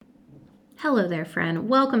Hello there, friend.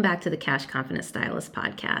 Welcome back to the Cash Confident Stylist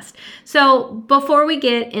podcast. So, before we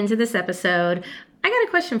get into this episode, I got a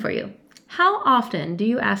question for you. How often do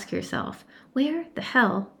you ask yourself, where the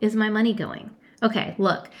hell is my money going? Okay,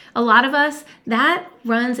 look, a lot of us, that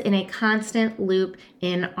runs in a constant loop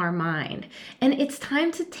in our mind. And it's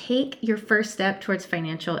time to take your first step towards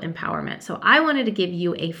financial empowerment. So I wanted to give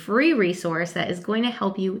you a free resource that is going to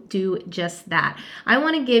help you do just that. I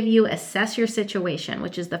want to give you Assess Your Situation,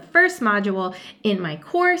 which is the first module in my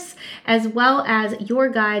course, as well as your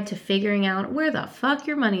guide to figuring out where the fuck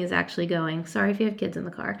your money is actually going. Sorry if you have kids in the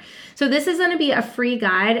car. So this is going to be a free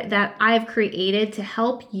guide that I've created to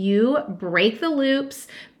help you break the loops,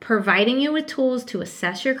 providing you with tools to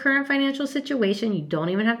assess your current financial situation. You don't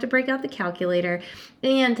even have to break out the calculator,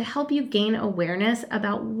 and to help you gain awareness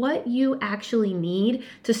about what you actually need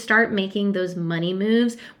to start making those money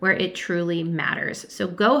moves where it truly matters. So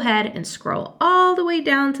go ahead and scroll all the way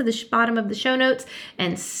down to the bottom of the show notes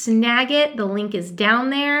and snag it. The link is down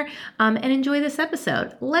there, and enjoy this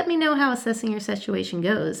episode. Let me know how assessing your situation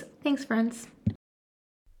goes. Thanks, friends.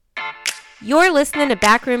 You're listening to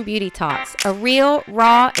Backroom Beauty Talks, a real,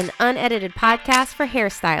 raw, and unedited podcast for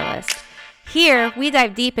hairstylists. Here, we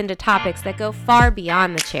dive deep into topics that go far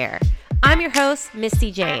beyond the chair. I'm your host,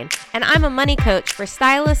 Misty Jane, and I'm a money coach for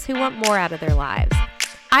stylists who want more out of their lives.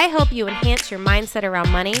 I help you enhance your mindset around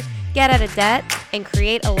money, get out of debt, and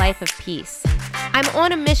create a life of peace. I'm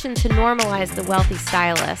on a mission to normalize the wealthy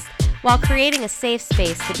stylist while creating a safe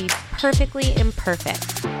space to be perfectly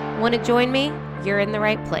imperfect. Want to join me? You're in the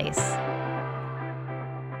right place.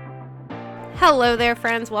 Hello there,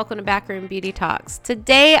 friends. Welcome to Backroom Beauty Talks.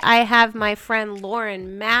 Today, I have my friend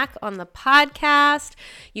Lauren Mack on the podcast.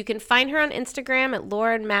 You can find her on Instagram at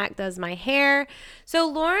Lauren Mack Does My Hair. So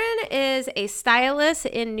Lauren is a stylist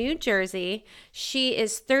in New Jersey. She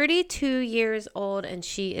is 32 years old and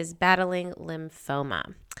she is battling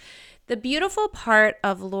lymphoma. The beautiful part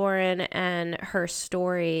of Lauren and her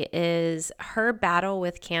story is her battle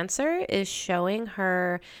with cancer is showing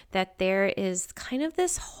her that there is kind of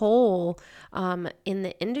this hole in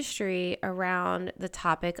the industry around the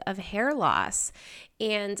topic of hair loss.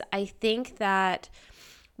 And I think that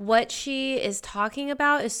what she is talking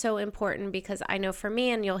about is so important because I know for me,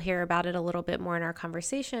 and you'll hear about it a little bit more in our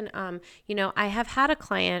conversation, I have had a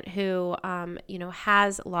client who,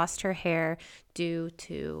 has lost her hair due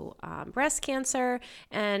to breast cancer,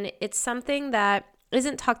 and it's something that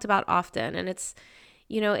isn't talked about often, and it's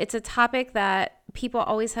a topic that people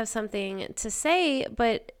always have something to say,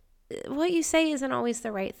 but what you say isn't always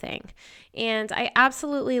the right thing. And I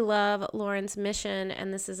absolutely love Lauren's mission,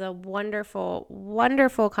 and this is a wonderful,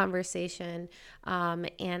 wonderful conversation.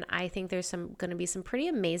 And I think there's going to be some pretty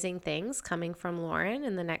amazing things coming from Lauren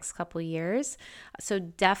in the next couple years. So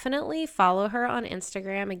definitely follow her on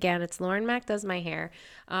Instagram. Again, it's Lauren Mack Does My Hair.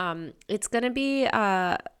 It's going to be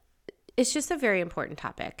it's just a very important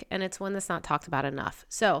topic, and it's one that's not talked about enough.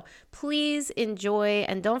 So please enjoy,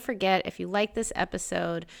 and don't forget, if you like this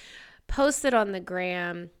episode, post it on the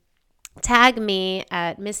gram, tag me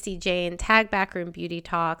at Misty Jane, tag Backroom Beauty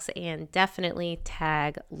Talks, and definitely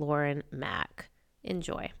tag Lauren Mack.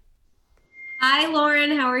 Enjoy. Hi,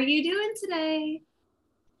 Lauren. How are you doing today?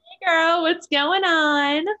 Hey, girl. What's going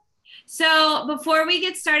on? So before we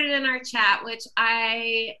get started in our chat, which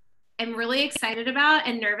I am really excited about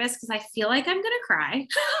and nervous because I feel like I'm gonna cry.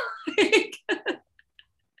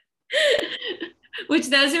 Which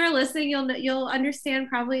those who are listening, you'll understand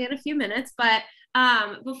probably in a few minutes. But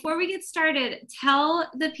before we get started, tell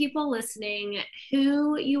the people listening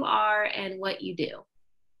who you are and what you do.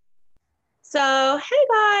 So,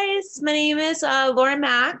 hey guys, my name is Lauren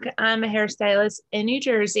Mack. I'm a hairstylist in New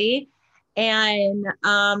Jersey, and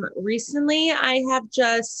recently I have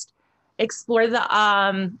just explored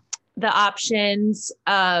the options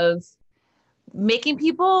of making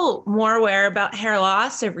people more aware about hair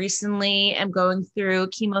loss. I recently am going through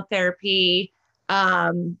chemotherapy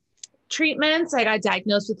treatments. I got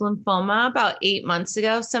diagnosed with lymphoma about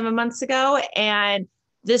 7 months ago. And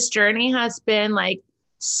this journey has been like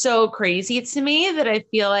so crazy to me that I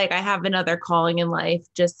feel like I have another calling in life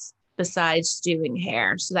just besides doing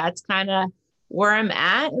hair. So that's kind of where I'm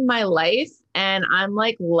at in my life. And I'm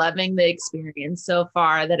like loving the experience so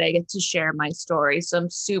far that I get to share my story. So I'm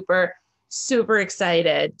super, super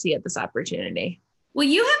excited to get this opportunity. Well,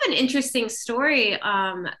 you have an interesting story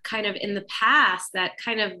kind of in the past that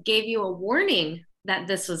kind of gave you a warning that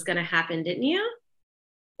this was going to happen, didn't you?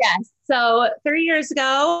 Yes. So 3 years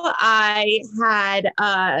ago, I had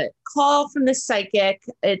a call from the psychic.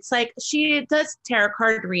 It's like she does tarot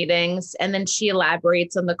card readings and then she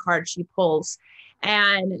elaborates on the card she pulls.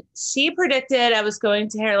 And she predicted I was going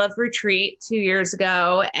to Hair Love Retreat 2 years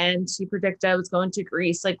ago. And she predicted I was going to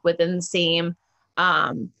Greece like within the same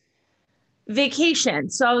vacation.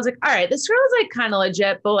 So I was like, all right, this girl is like kind of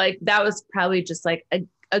legit, but like that was probably just like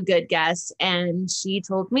a good guess. And she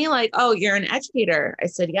told me like, oh, you're an educator. I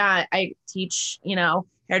said, yeah, I teach,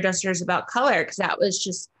 hairdressers about color, because that was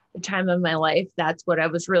just the time of my life. That's what I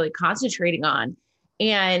was really concentrating on.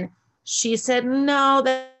 And she said, no,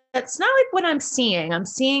 that's not like what I'm seeing. I'm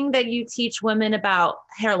seeing that you teach women about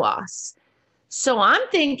hair loss. So I'm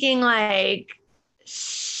thinking like,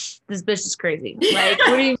 this bitch is crazy. Like,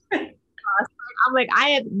 what do you I'm like, I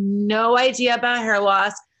have no idea about hair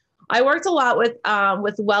loss. I worked a lot with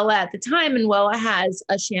Wella at the time, and Wella has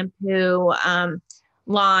a shampoo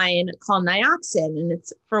line called Nioxin, and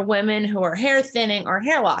it's for women who are hair thinning or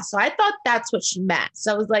hair loss. So I thought that's what she meant.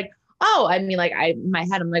 So I was like, oh, I mean, like in my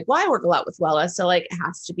head, I'm like, well, I work a lot with Wella, so like it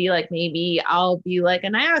has to be like maybe I'll be like a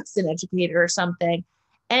Nioxin educator or something.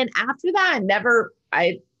 And after that,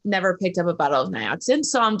 I never picked up a bottle of Nioxin.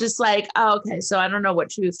 So I'm just like, oh, okay, so I don't know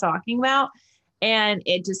what she was talking about. And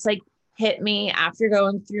it just like hit me after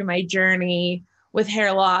going through my journey with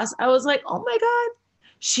hair loss. I was like, oh my God,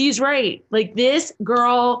 she's right. Like this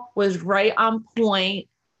girl was right on point.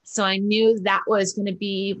 So I knew that was going to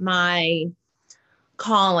be my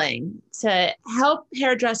calling, to help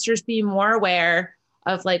hairdressers be more aware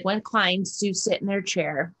of like when clients do sit in their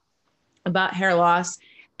chair about hair loss,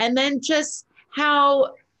 and then just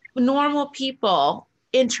how normal people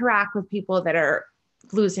interact with people that are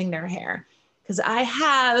losing their hair. Because I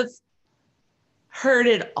have heard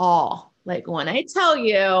it all. Like when I tell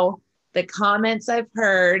you the comments I've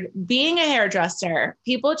heard being a hairdresser,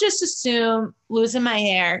 people just assume losing my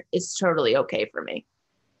hair is totally okay for me,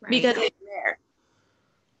 right? Because it's there.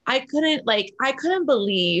 I couldn't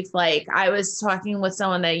believe, like I was talking with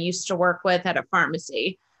someone that I used to work with at a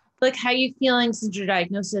pharmacy, like, how you feeling since your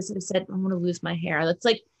diagnosis? I said, I'm going to lose my hair. That's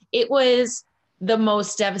like, it was the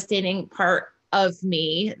most devastating part of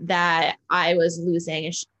me that I was losing.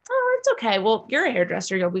 And oh, it's okay. Well, you're a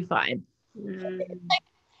hairdresser. You'll be fine. Like,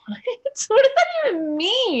 what does that even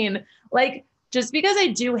mean? Like, just because I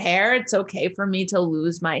do hair, it's okay for me to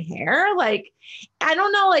lose my hair. Like, I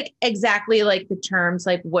don't know, like exactly like the terms,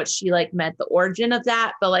 like what she like meant, the origin of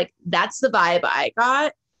that, but like, that's the vibe I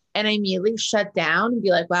got. And I immediately shut down and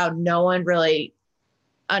be like, wow, no one really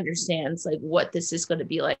understands like what this is going to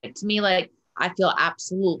be like to me. Like, I feel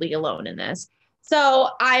absolutely alone in this. So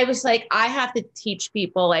I was like, I have to teach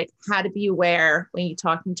people like how to be aware when you're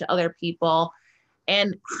talking to other people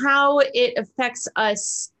and how it affects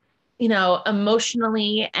us,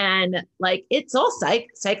 emotionally, and like it's all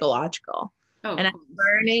psychological. Oh, and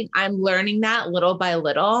I'm learning that little by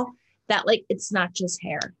little, that like it's not just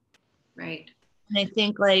hair. Right. And I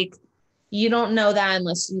think like you don't know that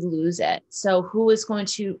unless you lose it. So who is going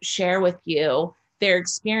to share with you their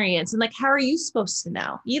experience? And like, how are you supposed to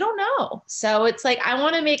know? You don't know. So it's like, I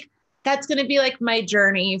want to that's going to be like my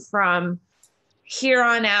journey from here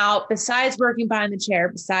on out, besides working behind the chair,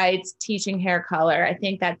 besides teaching hair color. I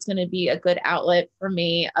think that's going to be a good outlet for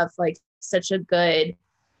me of like such a good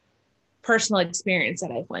personal experience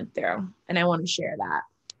that I've went through. And I want to share that.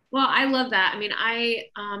 Well, I love that. I mean,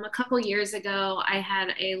 a couple years ago, I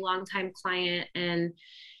had a longtime client, and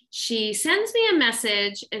she sends me a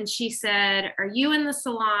message and she said, are you in the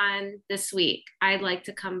salon this week? I'd like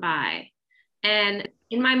to come by. And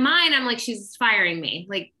in my mind, I'm like, she's firing me.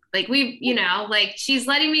 Like we, like she's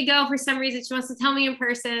letting me go for some reason. She wants to tell me in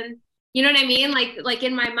person. You know what I mean? Like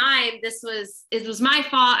in my mind, it was my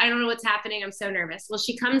fault. I don't know what's happening. I'm so nervous. Well,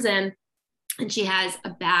 she comes in and she has a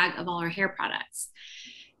bag of all her hair products.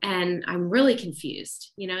 And I'm really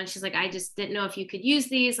confused, and she's like, I just didn't know if you could use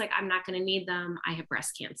these. Like, I'm not going to need them. I have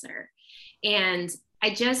breast cancer. And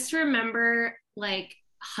I just remember like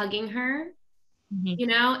hugging her,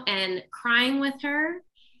 and crying with her.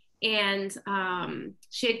 And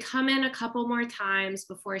she had come in a couple more times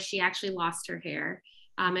before she actually lost her hair.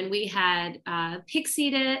 And we had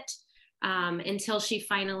pixied it until she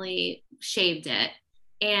finally shaved it.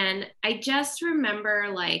 And I just remember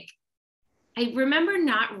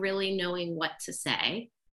not really knowing what to say,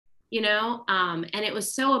 and it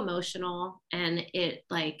was so emotional, and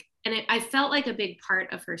I felt like a big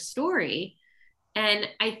part of her story. And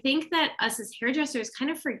I think that us as hairdressers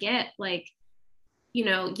kind of forget, like,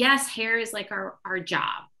 yes, hair is like our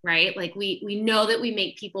job, right? Like we know that we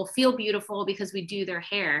make people feel beautiful because we do their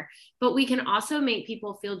hair, but we can also make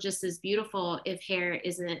people feel just as beautiful if hair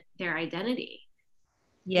isn't their identity.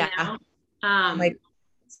 Yeah.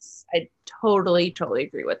 I totally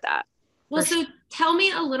agree with that. Well, so tell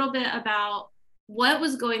me a little bit about what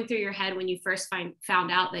was going through your head when you first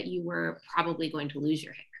found out that you were probably going to lose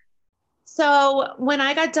your hair? So when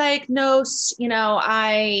I got diagnosed,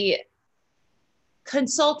 I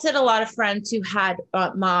consulted a lot of friends who had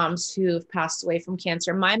moms who've passed away from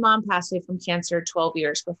cancer. My mom passed away from cancer 12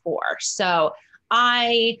 years before. So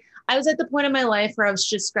I was at the point in my life where I was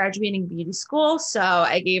just graduating beauty school. So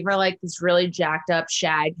I gave her like this really jacked up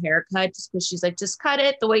shag haircut just because she's like, just cut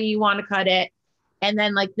it the way you want to cut it. And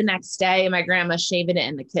then like the next day, my grandma's shaving it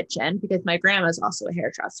in the kitchen because my grandma's also a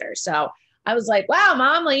hairdresser. So I was like, wow,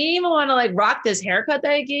 mom, like you didn't even want to like rock this haircut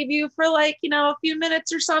that I gave you for like, a few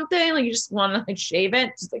minutes or something. Like you just want to like shave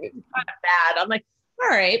it. Just like, it's kind of bad. I'm like, all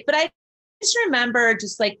right. But I just remember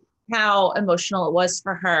just like how emotional it was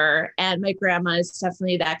for her. And my grandma is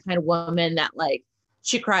definitely that kind of woman that like,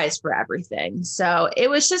 she cries for everything. So it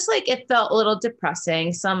was just like, it felt a little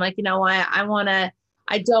depressing. So I'm like, you know what? I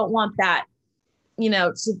don't want that,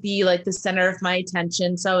 to be like the center of my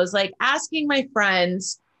attention. So I was like asking my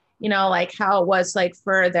friends, like how it was like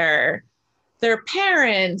for their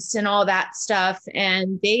parents and all that stuff.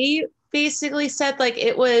 And they basically said like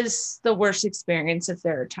it was the worst experience of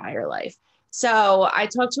their entire life. So I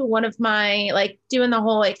talked to one of my, like doing the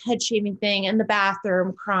whole like head shaving thing in the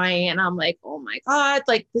bathroom crying. And I'm like, oh my God,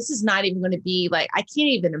 like this is not even going to be like, I can't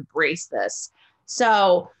even embrace this.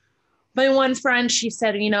 So my one friend, she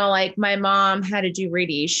said, like my mom had to do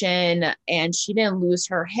radiation and she didn't lose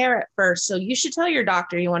her hair at first. So you should tell your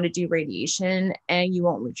doctor you want to do radiation and you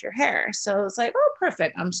won't lose your hair. So I was like, oh,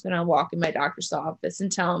 perfect. I'm just going to walk in my doctor's office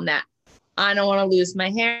and tell him that I don't want to lose my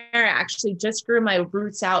hair. I actually just grew my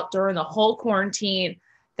roots out during the whole quarantine,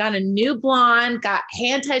 got a new blonde, got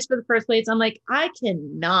hand ties for the first place. I'm like, I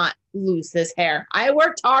cannot lose this hair. I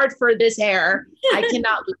worked hard for this hair. I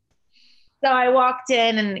cannot lose. So I walked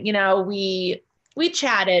in and, we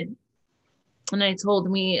chatted and I told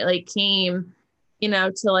him we like came,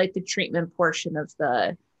 to like the treatment portion of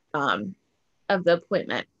the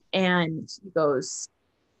appointment. And he goes,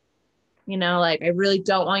 like, I really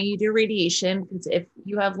don't want you to do radiation because if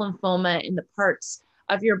you have lymphoma in the parts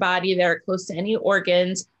of your body that are close to any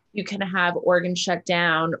organs, you can have organs shut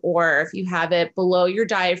down. Or if you have it below your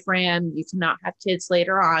diaphragm, you cannot have kids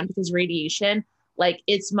later on because radiation, like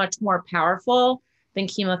it's much more powerful than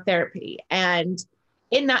chemotherapy. And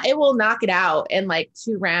it will knock it out in like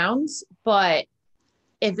 2 rounds. But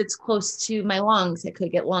if it's close to my lungs, I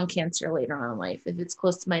could get lung cancer later on in life. If it's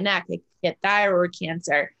close to my neck, I could get thyroid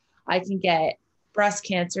cancer. I can get breast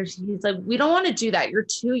cancer. He's like, we don't want to do that. You're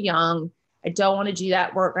too young. I don't want to do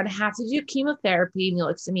that. We're going to have to do chemotherapy. And he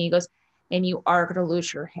looks at me, he goes, and you are going to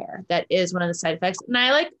lose your hair. That is one of the side effects. And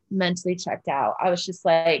I like mentally checked out. I was just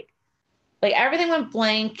like everything went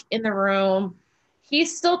blank in the room.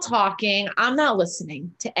 He's still talking. I'm not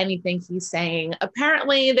listening to anything he's saying.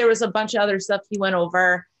 Apparently there was a bunch of other stuff he went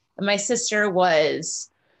over. And my sister was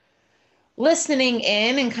listening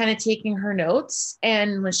in and kind of taking her notes.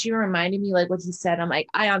 And when she reminded me like what he said, I'm like,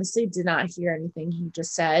 I honestly did not hear anything he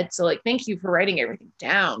just said. So like, thank you for writing everything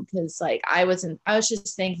down. Cause like I was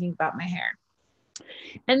just thinking about my hair.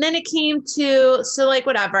 And then it came to, so like,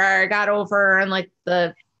 whatever, I got over and like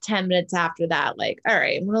the 10 minutes after that, like, all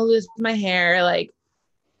right, I'm going to lose my hair. Like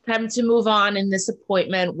time to move on in this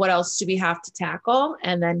appointment. What else do we have to tackle?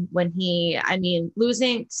 And then when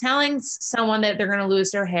telling someone that they're going to lose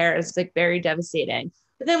their hair is like very devastating.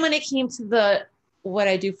 But then when it came to what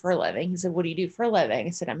I do for a living, he said, what do you do for a living? I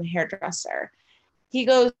said, I'm a hairdresser. He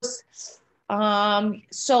goes,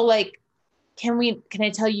 so like, can I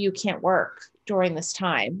tell you can't work during this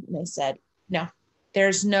time? And I said, no,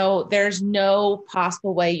 there's no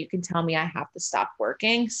possible way you can tell me I have to stop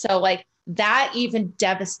working. So like, that even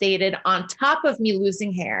devastated on top of me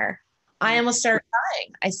losing hair. I almost started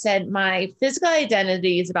crying. I said, my physical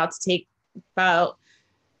identity is about to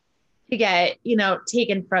get,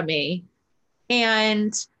 taken from me.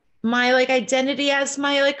 And my like identity as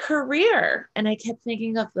my like career. And I kept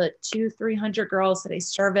thinking of the 200-300 girls that I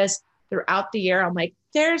serviced throughout the year. I'm like,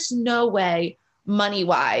 there's no way money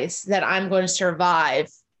wise that I'm going to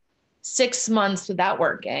survive 6 months without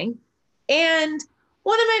working. And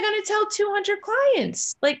what am I going to tell 200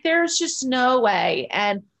 clients? Like, there's just no way.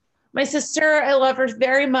 And my sister, I love her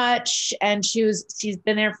very much. And she's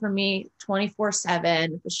been there for me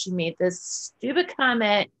 24/7. But she made this stupid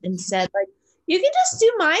comment and said, like, you can just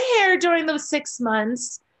do my hair during those 6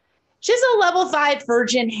 months. She has a level 5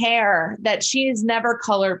 virgin hair that she's never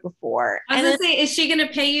colored before. I was going to say, is she going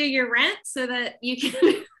to pay you your rent so that you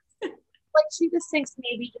can... Like she just thinks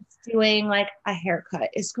maybe just doing like a haircut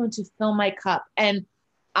is going to fill my cup. And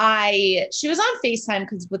she was on FaceTime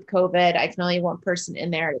because with COVID, I can only have one person in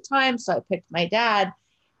there at a time. So I picked my dad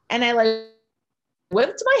and I like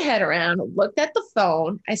whipped my head around, looked at the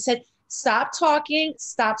phone. I said, stop talking,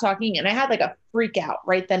 stop talking. And I had like a freak out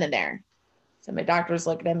right then and there. So my doctor was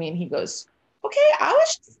looking at me and he goes, okay, I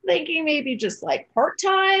was just thinking maybe just like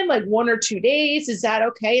part-time, like 1 or 2 days. Is that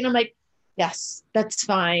okay? And I'm like, yes, that's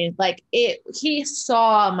fine. Like he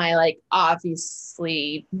saw my like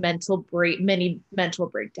obviously mini mental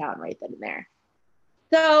breakdown right then and there.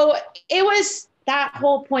 So it was, that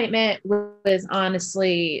whole appointment was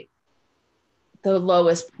honestly the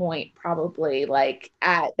lowest point, probably, like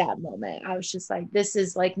at that moment. I was just like, this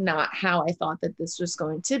is like not how I thought that this was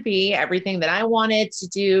going to be. Everything that I wanted to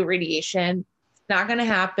do, radiation, not going to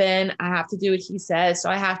happen. I have to do what he says. So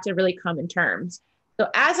I have to really come in terms. So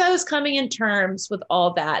as I was coming in terms with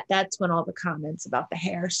all that, that's when all the comments about the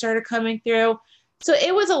hair started coming through. So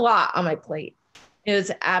it was a lot on my plate. It was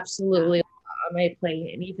absolutely a lot on my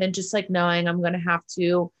plate. And even just like knowing I'm going to have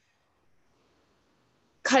to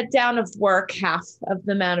cut down of work half of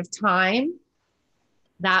the amount of time,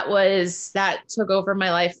 that took over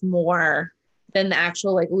my life more than the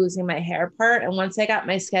actual like losing my hair part. And once I got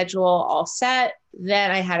my schedule all set,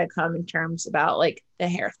 then I had to come in terms about like the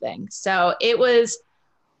hair thing. So it was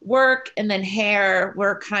work and then hair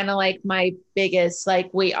were kind of like my biggest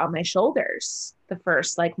like weight on my shoulders the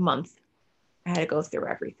first like month. I had to go through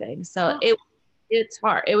everything. So it's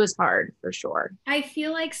hard. It was hard for sure. I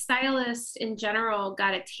feel like stylists in general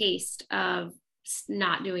got a taste of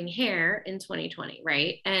not doing hair in 2020,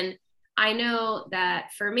 right? And I know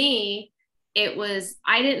that for me,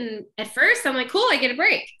 I didn't, at first, I'm like, cool, I get a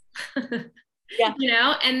break. Yeah. You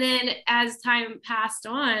know, and then as time passed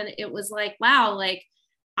on, it was like, wow, like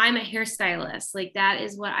I'm a hairstylist. Like that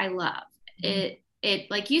is what I love. Mm-hmm.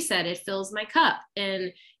 It, like you said, it fills my cup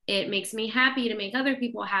and it makes me happy to make other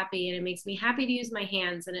people happy. And it makes me happy to use my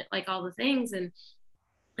hands and it like all the things. And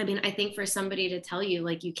I mean, I think for somebody to tell you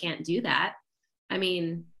like, you can't do that. I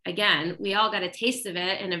mean, again, we all got a taste of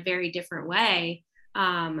it in a very different way.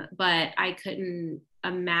 But I couldn't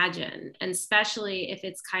imagine, and especially if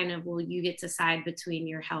it's kind of, well, you get to side between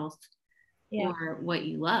your health or what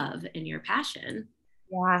you love and your passion.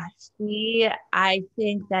 Yeah, I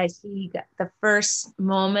think that the first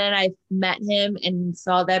moment I met him and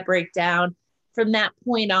saw that breakdown, from that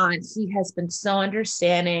point on, he has been so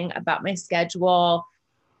understanding about my schedule.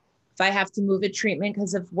 If I have to move a treatment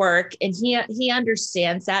because of work, and he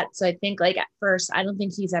understands that. So I think like at first, I don't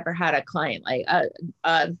think he's ever had a client like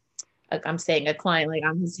I'm saying a client like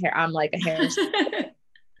I'm his hair. I'm like a hair. I don't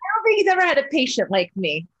think he's ever had a patient like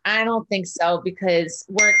me. I don't think so, because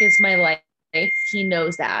work is my life. He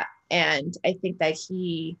knows that. And I think that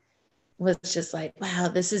he was just like, wow,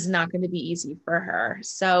 this is not going to be easy for her.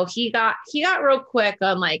 So he got real quick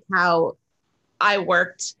on like how I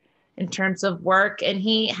worked in terms of work. And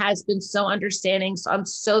he has been so understanding. So I'm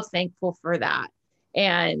so thankful for that.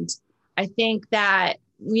 And I think that,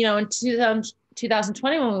 you know, in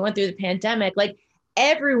 2020, when we went through the pandemic, like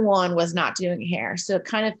everyone was not doing hair. So it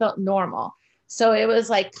kind of felt normal. So it was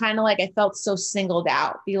like, kind of like, I felt so singled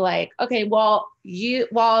out, be like, okay, well,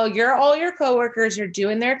 while all your coworkers are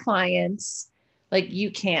doing their clients, like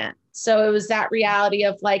you can't. So it was that reality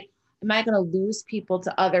of like, am I going to lose people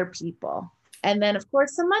to other people? And then of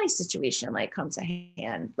course the money situation like comes to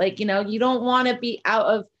hand. Like, you know, you don't want to be out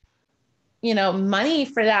of, you know, money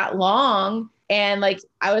for that long. And like,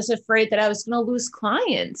 I was afraid that I was going to lose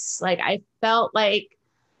clients. Like, I felt like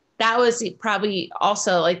that was probably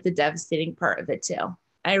also like the devastating part of it too.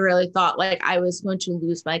 I really thought like I was going to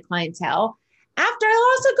lose my clientele after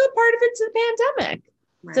I lost a good part of it to the pandemic.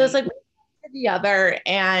 Right. So it's like the other.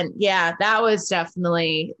 And yeah, that was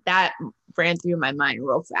definitely, that ran through my mind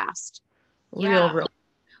real fast. Real.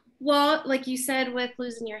 Well, like you said, with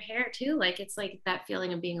losing your hair too, like it's like that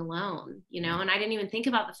feeling of being alone, you know, and I didn't even think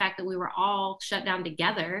about the fact that we were all shut down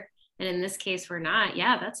together. And in this case, we're not.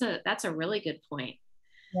 Yeah, that's a really good point.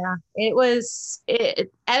 Yeah, it was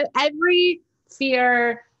every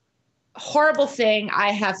fear, horrible thing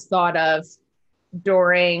I have thought of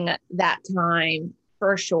during that time,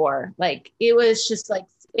 for sure. Like it was just like,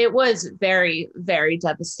 it was very, very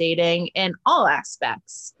devastating in all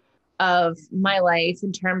aspects of my life,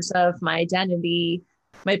 in terms of my identity,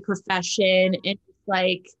 my profession, and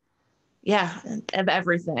like, yeah, of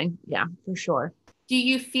everything. Yeah, for sure. Do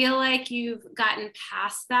you feel like you've gotten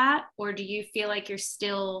past that, or do you feel like you're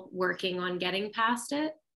still working on getting past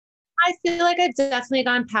it? I feel like I've definitely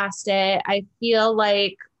gone past it. I feel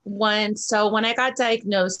like when I got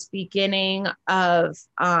diagnosed beginning of,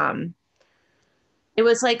 it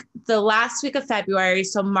was like the last week of February.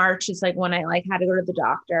 So March is like when I like had to go to the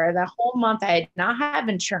doctor. That whole month I did not have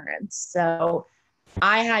insurance. So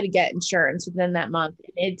I had to get insurance within that month,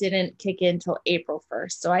 and it didn't kick in until April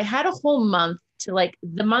 1st. So I had a whole month to like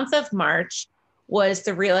the month of March was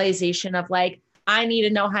the realization of like, I need to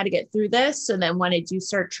know how to get through this. So then when I do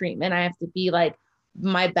start treatment, I have to be like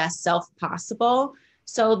my best self possible.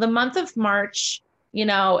 So the month of March,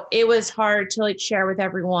 it was hard to like share with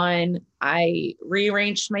everyone. I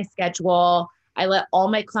rearranged my schedule. I let all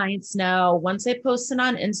my clients know. Once I posted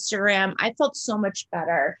on Instagram, I felt so much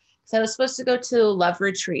better. So I was supposed to go to Love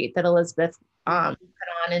Retreat that Elizabeth put on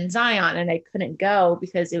in Zion, and I couldn't go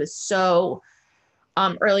because it was so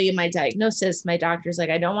early in my diagnosis. My doctor's like,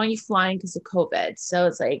 I don't want you flying because of COVID. So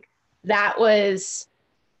it's like, that was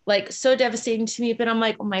like so devastating to me. But I'm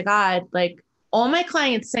like, oh my God, like all my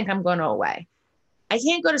clients think I'm going away. I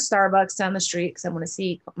can't go to Starbucks down the street because I want to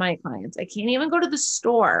see my clients. I can't even go to the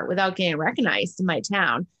store without getting recognized in my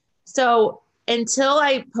town. So until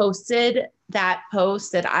I posted that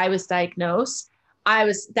post that I was diagnosed, I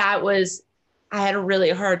had a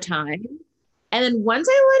really hard time. And then once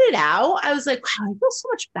I let it out, I was like, wow, I feel so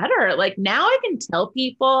much better. Like now I can tell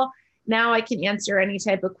people, now I can answer any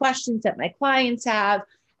type of questions that my clients have.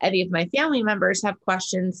 Any of my family members have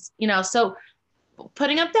questions, so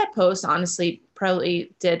putting up that post honestly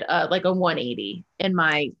probably did like a 180 in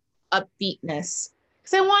my upbeatness.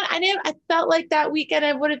 Cause I felt like that weekend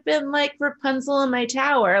I would have been like Rapunzel in my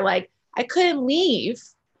tower. Like I couldn't leave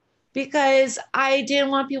because I didn't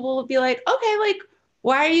want people to be like, okay, like,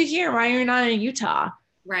 why are you here? Why are you not in Utah?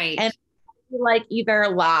 Right. And like either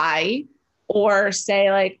lie or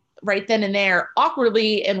say like right then and there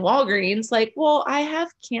awkwardly in Walgreens, like, well, I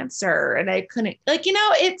have cancer and I couldn't like,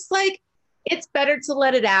 it's like, it's better to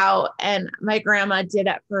let it out. And my grandma did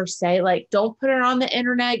at first say like, don't put it on the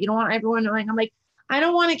internet. You don't want everyone knowing. I'm like, I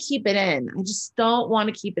don't want to keep it in. I just don't want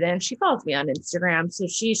to keep it in. She follows me on Instagram. So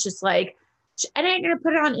she's just like, I ain't going to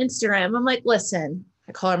put it on Instagram. I'm like, listen,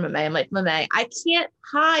 I call her Mame. I'm like, Mame, I can't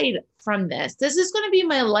hide from this. This is going to be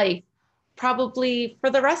my life probably for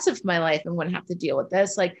the rest of my life. I'm going to have to deal with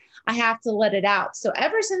this. Like I have to let it out. So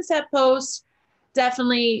ever since that post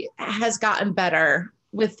definitely has gotten better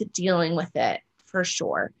with dealing with it for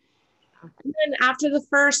sure. And then after the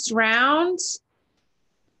first round,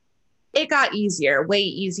 it got easier, way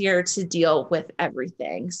easier to deal with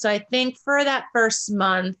everything. So I think for that first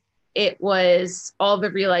month, it was all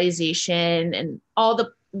the realization and all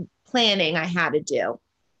the planning I had to do.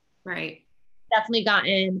 Right. Definitely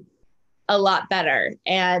gotten a lot better.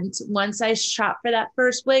 And once I shot for that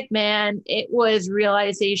first wig, man, it was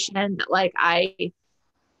realization that like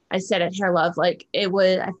I said at Hair Love, like I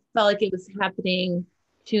felt like it was happening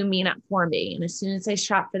to me, not for me. And as soon as I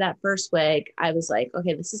shot for that first wig, I was like,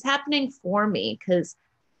 okay, this is happening for me because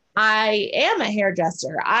I am a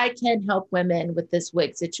hairdresser. I can help women with this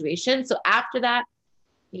wig situation. So after that,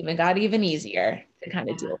 even got even easier to kind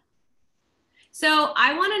of deal with. So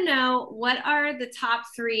I want to know, what are the top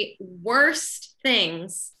 3 worst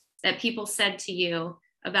things that people said to you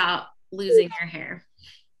about losing your hair?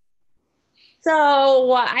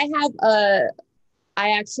 So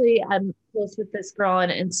I'm close with this girl on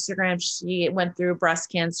Instagram. She went through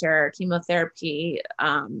breast cancer, chemotherapy,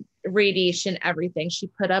 radiation, everything. She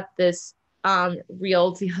put up this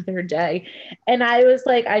reel the other day, and I was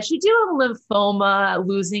like, I should do a lymphoma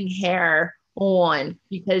losing hair one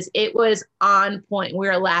because it was on point. We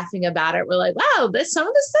were laughing about it. We're like, wow, some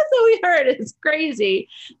of the stuff that we heard is crazy.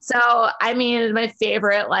 So I mean, my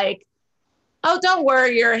favorite, like, oh, don't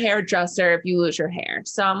worry, you're a hairdresser if you lose your hair.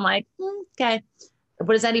 So I'm like, okay,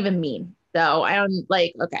 what does that even mean? So I don't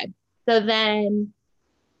like, okay. So then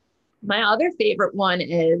my other favorite one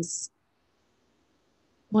is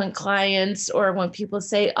when clients or when people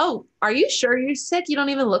say, oh, are you sure you're sick? You don't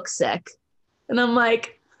even look sick. And I'm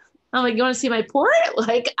like, you want to see my port?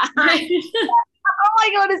 Like, I'm like,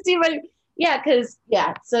 I want to see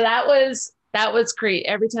yeah. So that was great.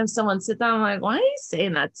 Every time someone sits down, I'm like, why are you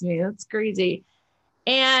saying that to me? That's crazy.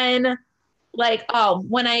 And like, oh,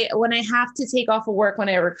 when I have to take off of work when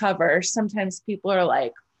I recover, sometimes people are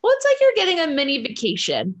like, well, it's like you're getting a mini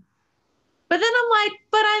vacation. But then I'm like,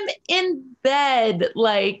 but I'm in bed,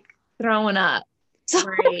 like throwing up. So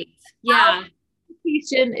Right. Yeah.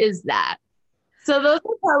 vacation is that. So those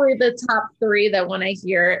are probably the top 3 that when I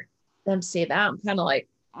hear them say that, I'm kind of like,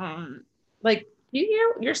 do you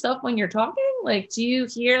hear yourself when you're talking? Like, do you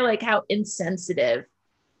hear like how insensitive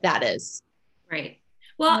that is? Right.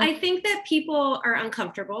 Well, I think that people are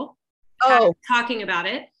uncomfortable talking about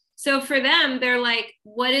it. So for them, they're like,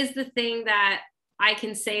 what is the thing that I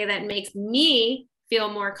can say that makes me feel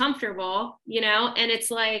more comfortable, And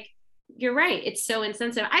it's like, you're right. It's so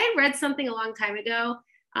insensitive. I had read something a long time ago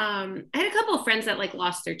I had a couple of friends that like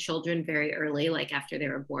lost their children very early, like after they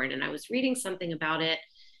were born. And I was reading something about it.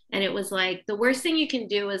 And it was like the worst thing you can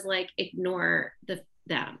do is like ignore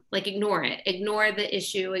them, like ignore it, ignore the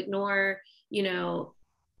issue, ignore, you know,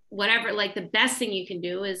 whatever. Like the best thing you can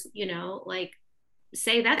do is, you know, like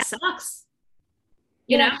say that sucks.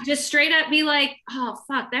 You know, Yeah. just straight up be like, oh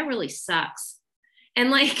fuck, that really sucks.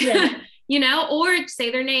 And like, Yeah. you know, or say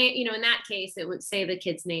their name, you know, in that case, it would say the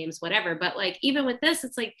kids' names, whatever. But like, even with this,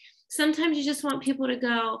 it's like sometimes you just want people to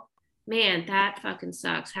go, man, that fucking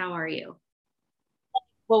sucks. How are you?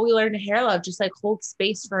 What we learned in Hair Love, just like hold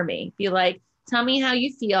space for me. Be like, tell me how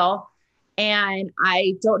you feel. And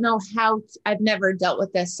I don't know how, I've never dealt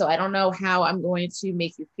with this. So I don't know how I'm going to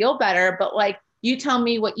make you feel better, but like, you tell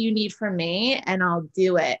me what you need from me and I'll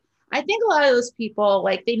do it. I think a lot of those people,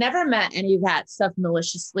 like, they never meant any of that stuff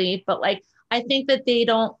maliciously, but like, I think that they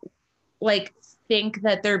don't like think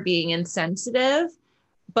that they're being insensitive,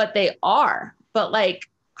 but they are. But like,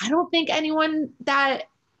 I don't think anyone that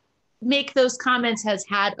make those comments has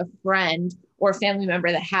had a friend or family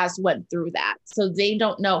member that has went through that. So they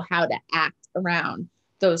don't know how to act around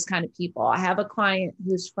those kind of people. I have a client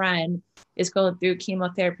whose friend is going through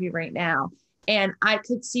chemotherapy right now. And I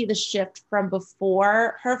could see the shift from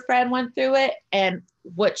before her friend went through it and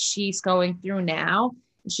what she's going through now.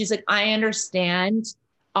 And she's like, I understand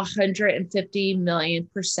 150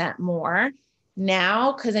 million% more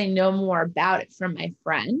now because I know more about it from my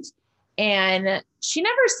friend. And she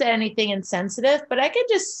never said anything insensitive, but I could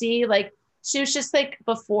just see like she was just like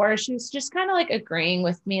before she was just kind of like agreeing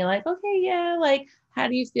with me, like, okay, yeah, like how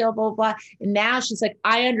do you feel? Blah, blah, blah. And now she's like,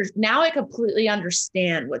 now I completely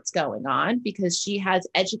understand what's going on because she has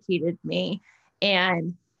educated me.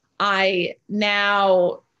 And I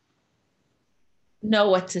now know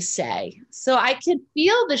what to say. So I could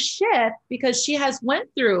feel the shift because she has went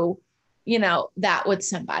through, you know, that with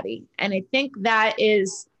somebody. And I think that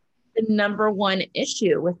is the number one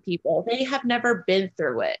issue with people. They have never been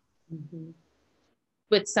through it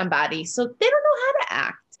with somebody. So they don't know how to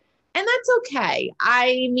act. And that's okay.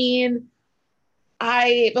 I mean,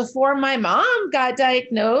 before my mom got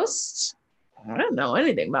diagnosed, I don't know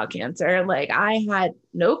anything about cancer. Like I had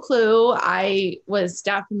no clue. I didn't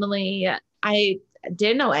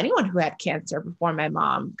know anyone who had cancer before my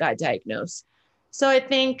mom got diagnosed. So I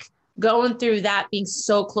think going through that, being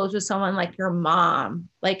so close with someone like your mom,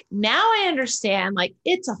 like now I understand, like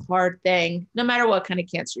it's a hard thing, no matter what kind of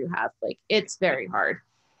cancer you have, like it's very hard.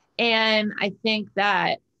 And I think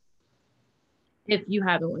that if you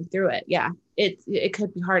haven't went through it, yeah, it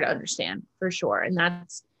could be hard to understand for sure. And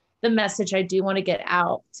that's the message I do want to get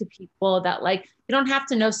out to people that like, you don't have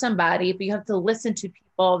to know somebody, but you have to listen to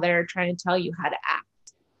people that are trying to tell you how to act.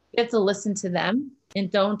 You have to listen to them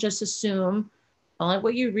and don't just assume only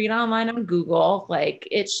what you read online on Google. Like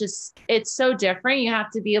it's so different. You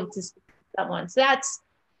have to be able to speak to someone. So that's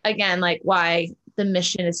again, like why the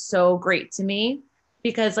mission is so great to me,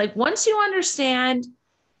 because like once you understand,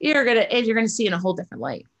 you're going to see in a whole different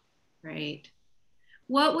light. Right.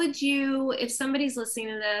 What would you, if somebody's listening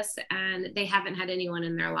to this and they haven't had anyone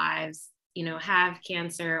in their lives, you know, have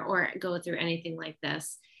cancer or go through anything like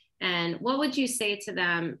this, and what would you say to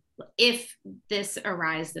them if this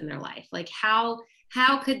arose in their life? Like how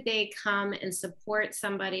could they come and support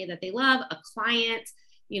somebody that they love, a client,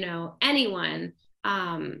 you know, anyone?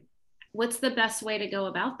 What's the best way to go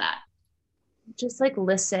about that? Just like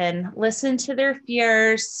listen to their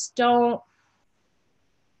fears. Don't,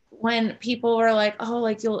 when people were like, oh,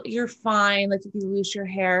 like you're fine, like if you lose your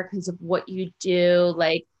hair because of what you do,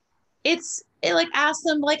 like like ask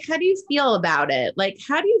them, like, how do you feel about it? Like,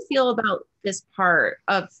 how do you feel about this part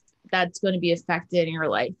of that's going to be affected in your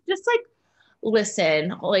life? Just like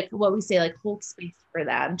listen, like what we say, like hold space for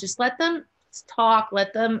them. Just let them talk,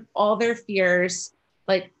 let them all their fears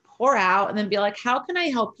like pour out and then be like, how can I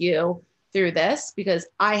help you through this? Because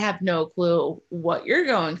I have no clue what you're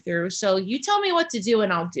going through. So you tell me what to do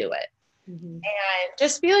and I'll do it. And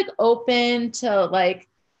just be like open to like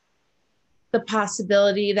the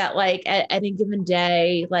possibility that like at any given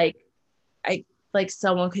day, like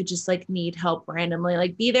someone could just like need help randomly,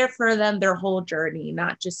 like be there for them their whole journey,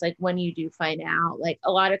 not just like when you do find out. Like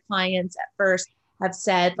a lot of clients at first have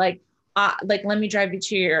said like let me drive you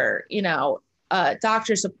to your, you know,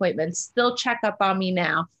 doctor's appointment, still check up on me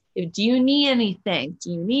now. Do you need anything?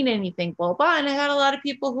 Blah, blah. And I had a lot of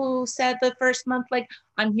people who said the first month, like,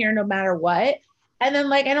 I'm here no matter what. And then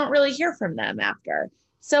like, I don't really hear from them after.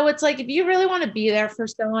 So it's like, if you really want to be there for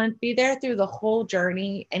someone, be there through the whole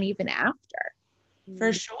journey and even after,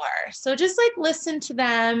 for sure. So just like listen to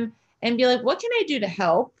them and be like, what can I do to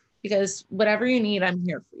help? Because whatever you need, I'm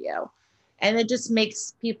here for you. And it just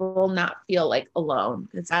makes people not feel like alone,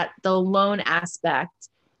 because that the alone aspect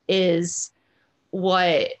is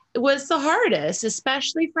what was the hardest,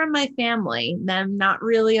 especially from my family, them not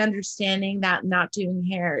really understanding that not doing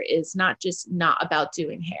hair is not just not about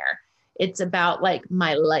doing hair. It's about like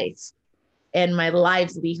my life and my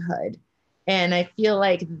livelihood. And I feel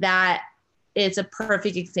like that is a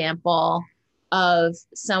perfect example of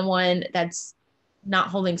someone that's not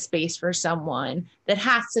holding space for someone that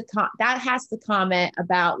has to comment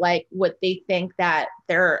about like what they think that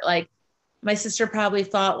they're like. My sister probably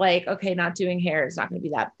thought like, okay, not doing hair is not going to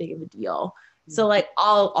be that big of a deal. So like,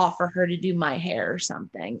 I'll offer her to do my hair or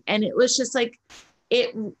something. And it was just like,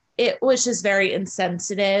 it was just very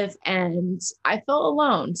insensitive and I felt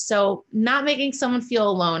alone. So not making someone feel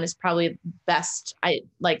alone is probably the best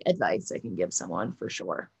advice I can give someone for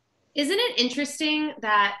sure. Isn't it interesting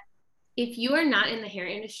that if you are not in the hair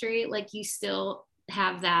industry, like you still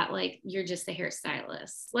have that, like you're just a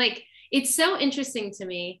hairstylist? Like, it's so interesting to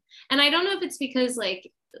me. And I don't know if it's because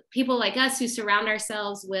like people like us who surround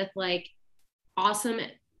ourselves with like awesome,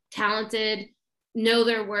 talented, know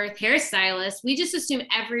their worth hairstylists, we just assume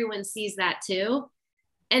everyone sees that too.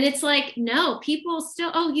 And it's like, no, people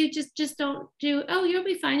still, oh, you just don't do, oh, you'll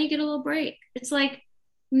be fine. You get a little break. It's like,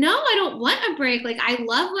 no, I don't want a break. Like, I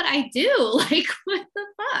love what I do. Like, what the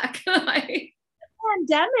fuck? Like,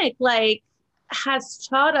 pandemic, like, has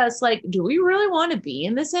taught us, like, do we really want to be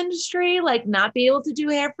in this industry? Like, not be able to do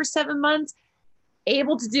hair for 7 months,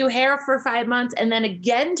 able to do hair for 5 months, and then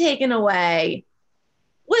again taken away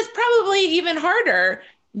was probably even harder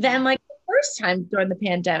than like the first time during the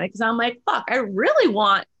pandemic. Cause I'm like, fuck, I really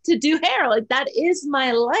want to do hair. Like, that is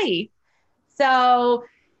my life. So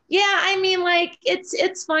yeah, I mean, like,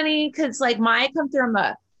 it's funny because like I come from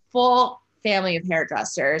a full family of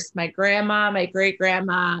hairdressers. My grandma, my great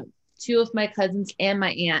grandma, 2 of my cousins, and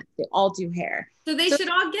my aunt, they all do hair. So they should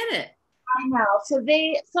all get it. I know.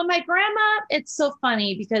 So my grandma, it's so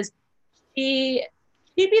funny because she'd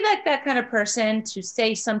be like that kind of person to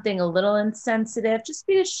say something a little insensitive, just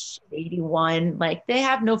be a shady one. Like, they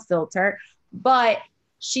have no filter. But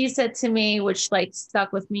she said to me, which like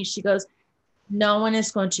stuck with me, she goes, no one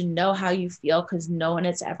is going to know how you feel because no one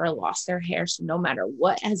has ever lost their hair. So no matter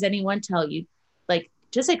what has anyone tell you, like,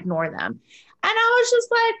 just ignore them. And I was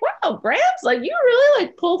just like, wow, Gramps, like, you really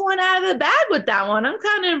like pulled one out of the bag with that one. I'm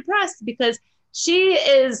kind of impressed because she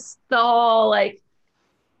is the whole like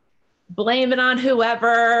blame it on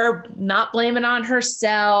whoever, not blame it on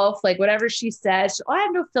herself, like whatever she says. I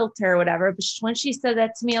have no filter or whatever. But when she said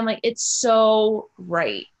that to me, I'm like, it's so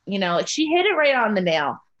right. You know, like, she hit it right on the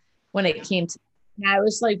nail when it came to, and I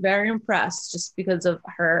was like very impressed just because of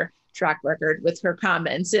her track record with her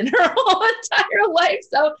comments in her whole entire life.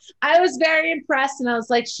 So I was very impressed, and I was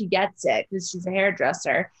like, she gets it because she's a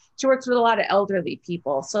hairdresser. She works with a lot of elderly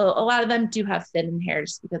people. So a lot of them do have thinning hair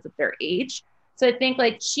just because of their age. So I think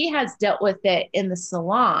like she has dealt with it in the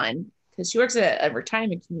salon because she works at a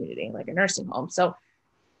retirement community, like a nursing home. So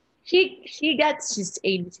she's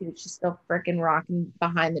 82. She's still freaking rocking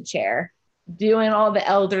behind the chair, doing all the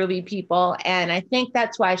elderly people. And I think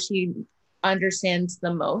that's why she understands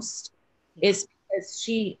the most, is because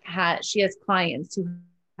she has clients who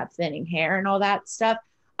have thinning hair and all that stuff.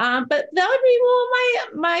 But the other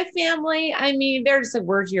people, my family, I mean, they're just like,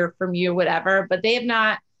 we're here from you, whatever, but they have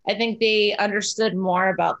not. I think they understood more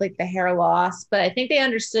about like the hair loss, but I think they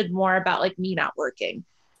understood more about like me not working.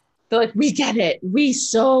 They're like, we get it. We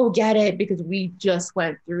so get it because we just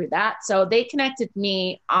went through that. So they connected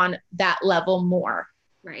me on that level more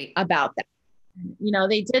Right. about that. You know,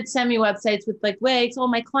 they did send me websites with like wigs. Well,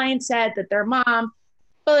 my client said that their mom,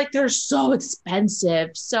 but like, they're so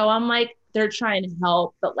expensive. So I'm like, they're trying to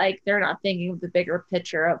help, but like, they're not thinking of the bigger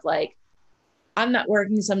picture of like, I'm not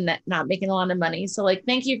working, so I'm not making a lot of money. So like,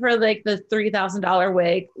 thank you for like the $3,000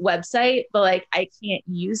 wig website, but like, I can't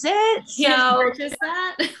use it. You know, purchase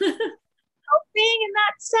that. Thing in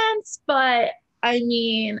that sense. But I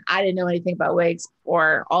mean, I didn't know anything about wigs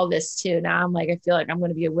or all this too. Now I'm like, I feel like I'm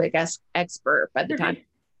going to be a wig expert by the time.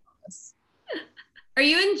 Are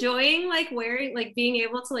you enjoying like wearing, like being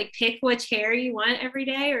able to like pick which hair you want every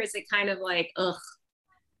day? Or is it kind of like, ugh?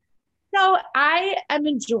 So I am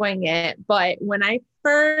enjoying it, but when I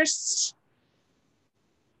first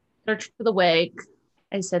searched for the wig,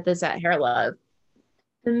 I said this at Hair Love,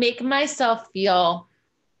 to make myself feel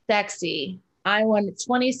sexy, I wanted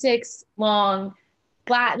 26 long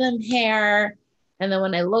platinum hair. And then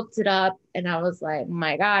when I looked it up and I was like,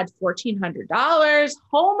 my God, $1,400.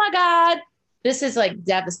 Oh my God, this is like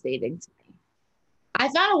devastating to me. I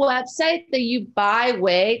found a website that you buy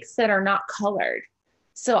wigs that are not colored.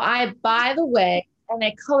 So I buy the wig and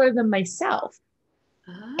I color them myself.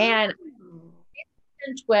 Oh. And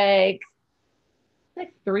wig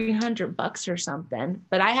like $300 or something,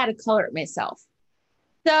 but I had to color it myself.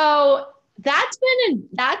 So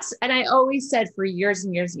and I always said for years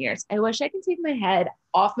and years and years, I wish I could take my head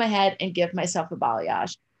off my head and give myself a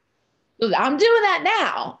balayage. I'm doing that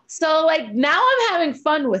now. So like now I'm having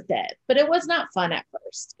fun with it, but it was not fun at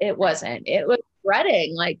first. It wasn't. It was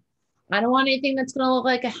dreading. Like, I don't want anything that's going to look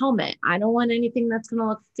like a helmet. I don't want anything that's going to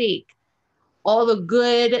look fake. All the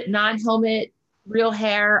good non-helmet real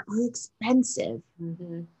hair are expensive.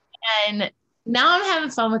 Mm-hmm. And now I'm having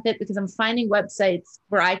fun with it because I'm finding websites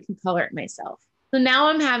where I can color it myself. So now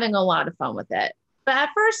I'm having a lot of fun with it. But at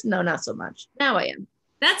first, no, not so much. Now I am.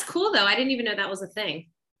 That's cool though. I didn't even know that was a thing.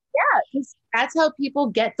 Yeah, because that's how people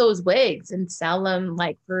get those wigs and sell them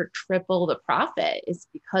like for triple the profit is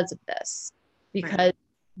because of this. Because Right.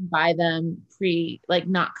 you buy them like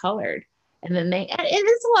not colored. And then it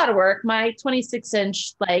is a lot of work. My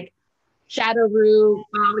 26-inch like shadow root,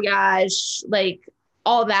 balayage, like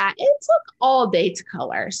all that. It took all day to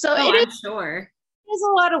color. So I'm sure. It's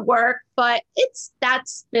a lot of work, but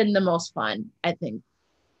that's been the most fun, I think,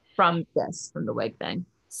 from the wig thing.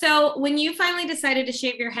 So when you finally decided to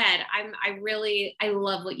shave your head, I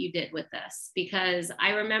love what you did with this, because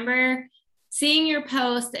I remember seeing your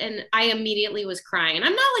post and I immediately was crying. And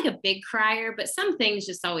I'm not like a big crier, but some things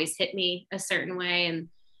just always hit me a certain way.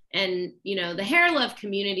 And you know, the hair love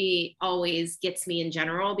community always gets me in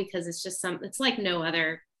general, because it's just it's like no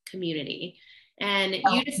other community. And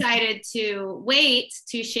you decided to wait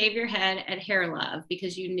to shave your head at Hair Love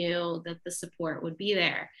because you knew that the support would be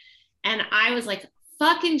there. And I was like,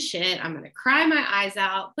 fucking shit, I'm going to cry my eyes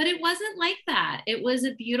out. But it wasn't like that. It was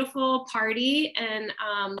a beautiful party. And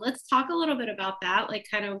let's talk a little bit about that, like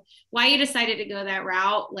kind of why you decided to go that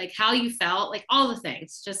route, like how you felt, like all the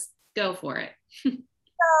things. Just go for it. So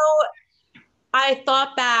I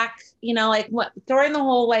thought back, you know, like during the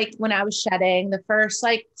whole, like when I was shedding the first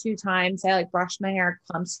like 2 times, I like brushed my hair,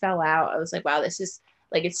 clumps fell out. I was like, wow, this is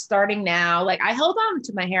like, it's starting now. Like I held on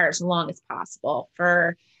to my hair as long as possible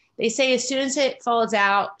they say as soon as it falls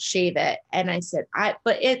out, shave it. And I said,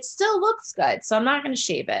 but it still looks good. So I'm not going to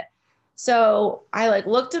shave it. So I like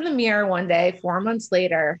looked in the mirror one day, 4 months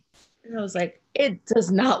later, and I was like, it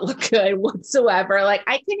does not look good whatsoever. Like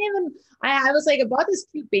I was like, I bought this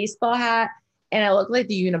cute baseball hat and I look like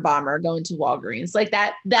the Unabomber going to Walgreens, like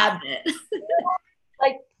that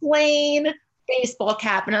like plain baseball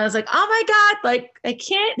cap. And I was like, oh my God, like I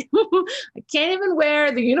can't even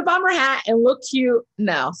wear the Unabomber hat and look cute.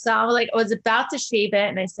 No. So I was about to shave it.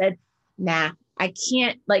 And I said, nah, I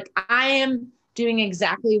can't, like, I am doing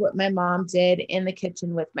exactly what my mom did in the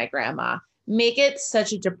kitchen with my grandma. Make it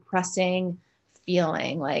such a depressing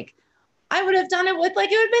feeling. Like I would have done it with, like,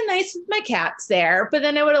 it would have been nice with my cats there, but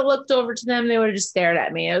then I would have looked over to them. They would have just stared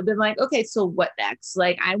at me. I would have been like, okay, so what next?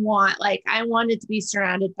 Like, I wanted to be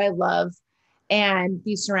surrounded by love and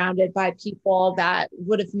be surrounded by people that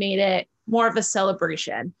would have made it more of a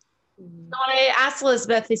celebration. Mm-hmm. So when I asked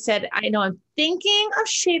Elizabeth, they said, I know I'm thinking of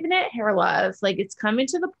shaving it, Hair Love. Like it's coming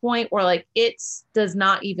to the point where like, it does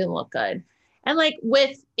not even look good. And like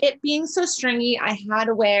with it being so stringy, I had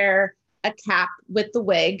to wear a cap with the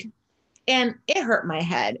wig. And it hurt my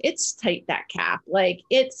head. It's tight, that cap. Like,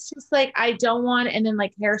 it's just like, I don't want, and then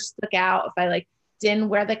like hair stuck out if I like didn't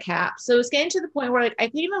wear the cap. So it was getting to the point where like, I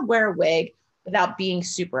couldn't even wear a wig without being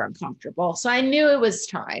super uncomfortable. So I knew it was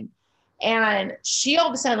time. And she all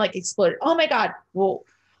of a sudden like exploded. Oh my God. Well,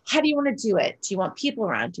 how do you want to do it? Do you want people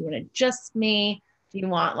around? Do you want it just me? Do you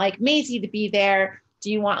want like Maisie to be there?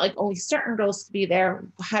 Do you want like only certain girls to be there?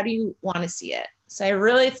 How do you want to see it? So I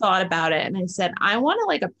really thought about it and I said, I wanted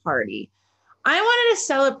like a party. I wanted a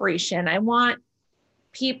celebration. I want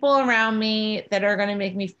people around me that are going to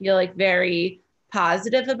make me feel like very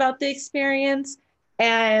positive about the experience.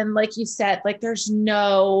 And like you said, like there's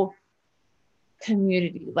no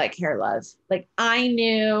community like Hair Love. Like I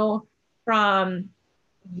knew from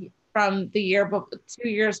the year before, 2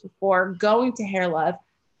 years before, going to Hair Love,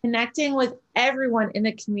 connecting with everyone in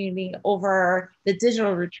the community over the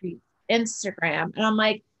digital retreat, Instagram. And I'm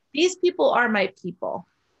like, these people are my people.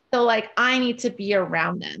 So like, I need to be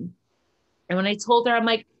around them. And when I told her, I'm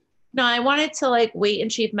like, no, I wanted to like wait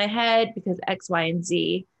and shave my head because X, Y, and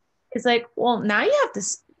Z. It's like, well, now you have to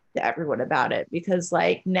speak to everyone about it because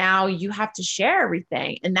like now you have to share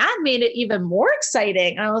everything. And that made it even more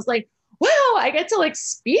exciting. And I was like, wow, I get to like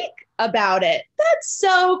speak about it. That's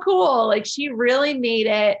so cool. Like she really made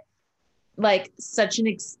it like such an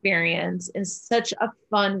experience in such a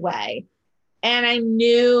fun way. And I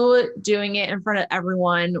knew doing it in front of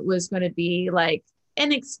everyone was going to be like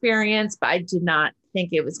an experience, but I did not think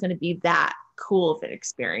it was going to be that cool of an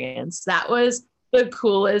experience. That was the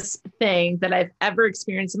coolest thing that I've ever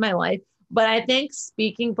experienced in my life. But I think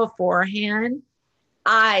speaking beforehand,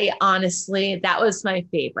 I honestly, that was my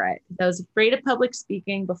favorite. I was afraid of public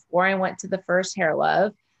speaking before I went to the first Hair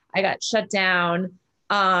Love. I got shut down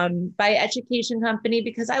by education company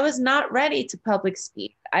because I was not ready to public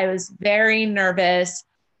speak. I was very nervous,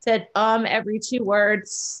 said every 2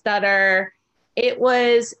 words, stutter.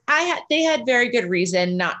 They had very good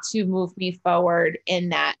reason not to move me forward in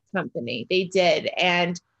that company. They did.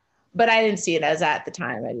 But I didn't see it as that at the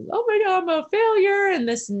time. I just, oh my God, I'm a failure and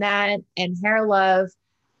this and that. And Hair Love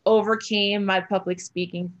overcame my public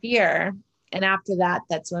speaking fear. And after that,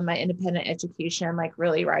 that's when my independent education like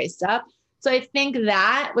really rised up. So I think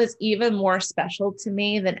that was even more special to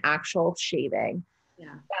me than actual shaving.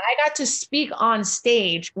 Yeah. I got to speak on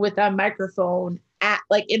stage with a microphone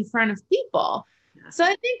in front of people. Yeah. So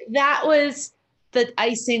I think that was the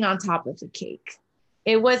icing on top of the cake.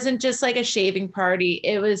 It wasn't just like a shaving party.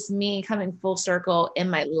 It was me coming full circle in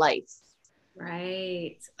my life.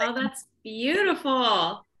 Right. Oh, that's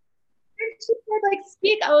beautiful. And she said, like,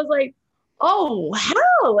 speak. I was like, oh,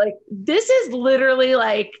 wow. Like, this is literally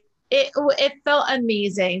like, it felt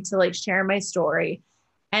amazing to like share my story.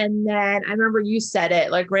 And then I remember you said it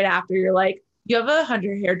like right after, you're like, you have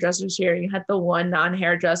 100 hairdressers here. You had the one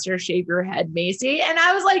non-hairdresser shave your head, Macy. And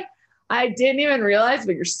I was like, I didn't even realize,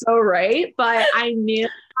 but you're so right. But I knew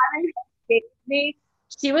me.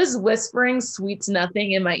 She was whispering sweet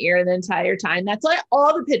nothing in my ear the entire time. That's like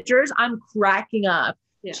all the pictures. I'm cracking up.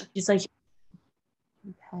 Yeah. She's like,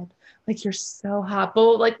 like you're so hot,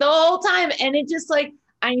 but like the whole time. And it just like,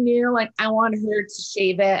 I knew like I wanted her to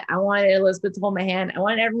shave it. I wanted Elizabeth to hold my hand. I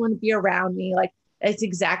wanted everyone to be around me. Like that's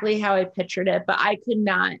exactly how I pictured it. But I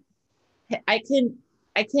couldn't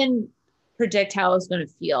predict how I was going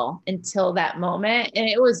to feel until that moment. And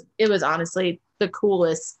it was honestly the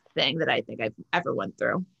coolest thing that I think I've ever went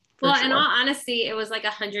through. Well, sure. In all honesty, it was like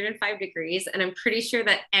 105 degrees and I'm pretty sure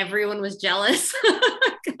that everyone was jealous. I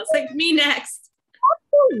was like, me next.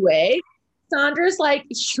 No way. Sandra's like,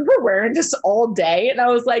 you were wearing this all day. And I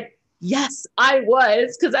was like, yes, I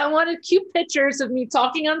was. Cause I wanted cute pictures of me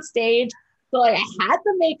talking on stage. So like I had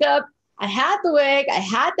the makeup, I had the wig, I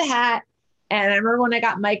had the hat. And I remember when I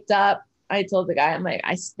got mic'd up, I told the guy, I'm like,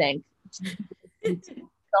 I stink.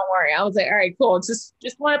 Don't worry. I was like, all right, cool. Just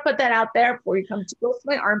want to put that out there before you come too close to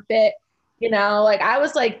my armpit. You know, like I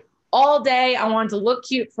was like all day, I wanted to look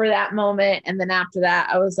cute for that moment. And then after that,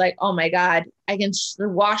 I was like, oh my God, I can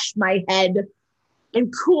wash my head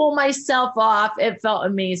and cool myself off. It felt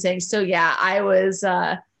amazing. So yeah, I was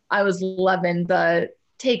loving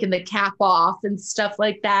taking the cap off and stuff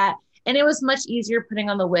like that. And it was much easier putting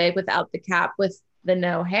on the wig without the cap with the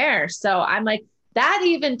no hair. So I'm like, that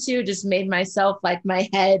even too just made myself like my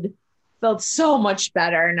head felt so much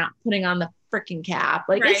better not putting on the freaking cap.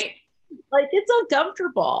 Like, right. It's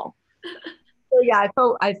uncomfortable. So yeah,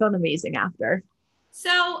 I felt amazing after. So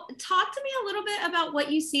talk to me a little bit about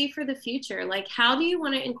what you see for the future. Like, how do you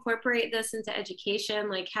want to incorporate this into education?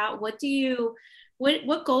 Like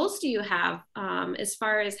what goals do you have as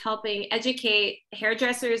far as helping educate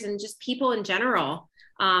hairdressers and just people in general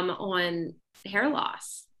on hair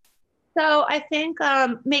loss? So I think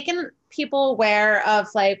making people aware of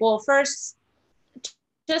like, well, first,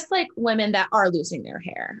 just like women that are losing their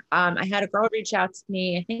hair. I had a girl reach out to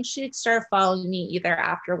me. I think she started following me either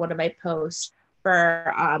after one of my posts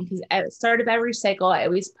for, because at the start of every cycle, I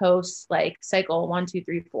always post like cycle 1, 2,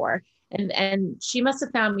 3, 4. And she must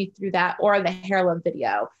have found me through that or the Hair Love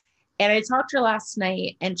video. And I talked to her last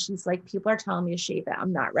night and she's like, people are telling me to shave it.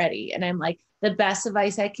 I'm not ready. And I'm like, the best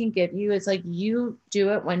advice I can give you is like, you do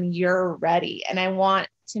it when you're ready. And I want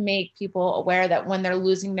to make people aware that when they're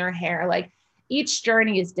losing their hair, like each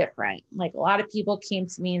journey is different. Like a lot of people came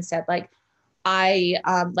to me and said like,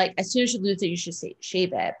 like as soon as you lose it, you should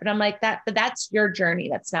shave it. But I'm like but that's your journey.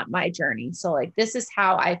 That's not my journey. So like, this is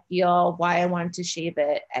how I feel, why I wanted to shave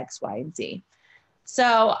it, X, Y, and Z.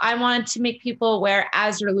 So I wanted to make people aware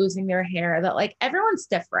as they're losing their hair that like, everyone's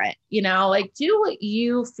different, you know, like do what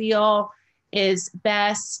you feel is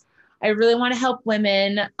best. I really want to help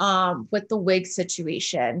women with the wig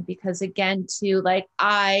situation, because again, too, like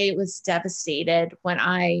I was devastated when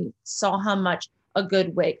I saw how much a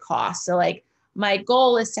good wig costs. So like my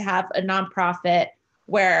goal is to have a nonprofit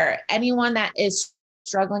where anyone that is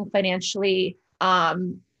struggling financially,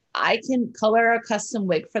 I can color a custom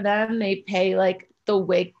wig for them. They pay like the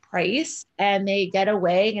wig price and they get a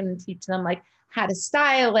wig and teach them like how to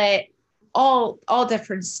style it, all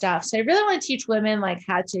different stuff. So I really want to teach women like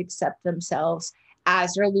how to accept themselves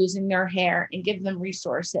as they're losing their hair and give them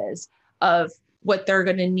resources of what they're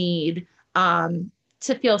going to need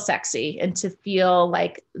to feel sexy and to feel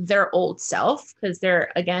like their old self, because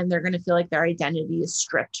they're going to feel like their identity is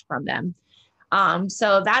stripped from them.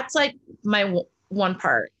 So that's like my one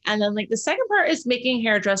part. And then like the second part is making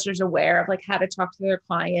hairdressers aware of like how to talk to their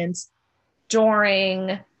clients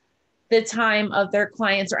during the time of their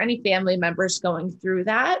clients or any family members going through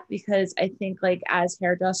that. Because I think like as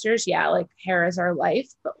hairdressers, yeah, like hair is our life,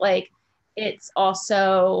 but like it's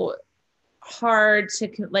also hard to,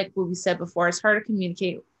 like what we said before, it's hard to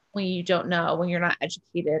communicate when you don't know, when you're not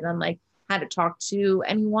educated on like how to talk to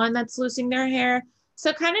anyone that's losing their hair.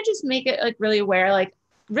 So kind of just make it like really aware, like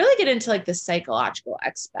really get into like the psychological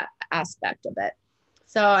aspect of it.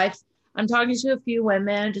 So I'm talking to a few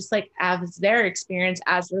women, just like as their experience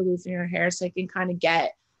as they're losing their hair, so I can kind of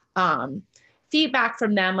get feedback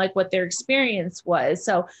from them, like what their experience was.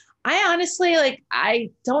 So I honestly, like,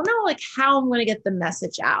 I don't know like how I'm going to get the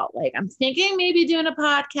message out. Like I'm thinking maybe doing a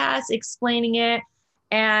podcast explaining it,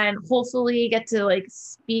 and hopefully get to like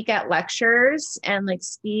speak at lectures and like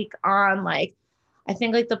speak on like, I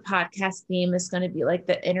think like the podcast theme is going to be like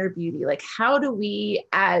the inner beauty. Like how do we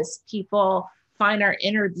as people find our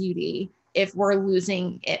inner beauty if we're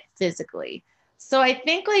losing it physically? So I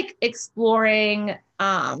think like exploring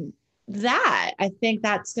that, I think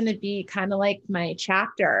that's going to be kind of like my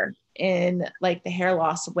chapter in like the hair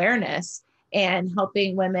loss awareness and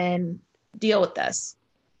helping women deal with this.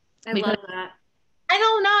 I love that. I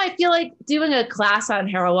don't know. I feel like doing a class on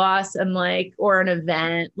hair loss and like, or an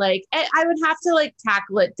event, like I would have to like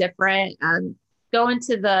tackle it different and go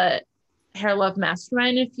into the Hair Love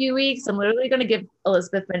Mastermind in a few weeks. I'm literally going to give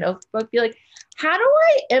Elizabeth my notebook, be like, how do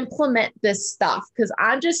I implement this stuff? Because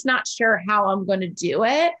I'm just not sure how I'm going to do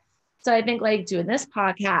it. So I think like doing this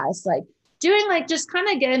podcast, like doing like just kind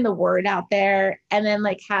of getting the word out there, and then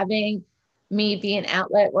like having me be an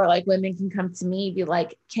outlet where like women can come to me, be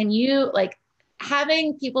like, can you like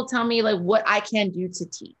having people tell me like what I can do to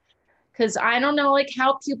teach? Because I don't know like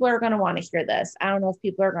how people are going to want to hear this. I don't know if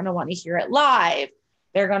people are going to want to hear it live.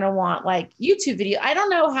 They're going to want like YouTube video. I don't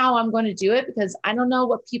know how I'm going to do it, because I don't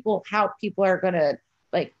know how people are going to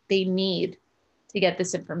like, they need to get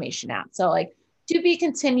this information out. So like to be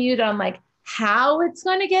continued on like how it's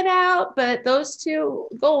going to get out. But those two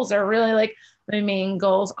goals are really like my main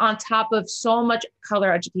goals, on top of so much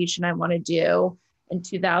color education I want to do in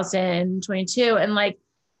 2022, and like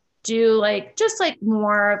do like just like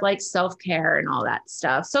more like self-care and all that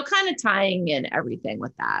stuff. So kind of tying in everything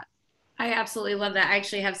with that. I absolutely love that. I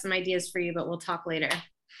actually have some ideas for you, but we'll talk later.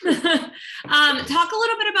 Talk a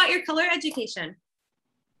little bit about your color education.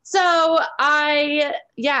 So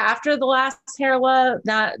after the last Hair Love,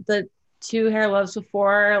 not the two Hair Loves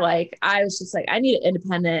before, like I was just like, I need to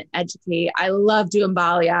independent educate. I love doing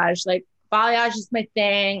balayage. Like balayage is my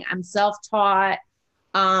thing. I'm self-taught.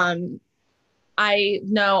 I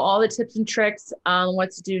know all the tips and tricks on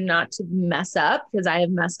what to do not to mess up, because I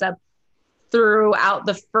have messed up throughout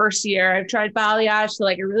the first year. I've tried balayage. So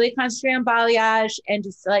like I really concentrate on balayage and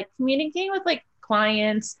just like communicating with like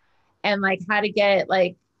clients and like how to get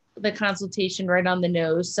like the consultation right on the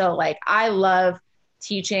nose. So like I love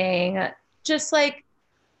teaching just like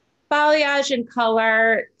balayage and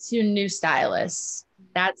color to new stylists.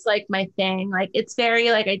 That's like my thing. Like it's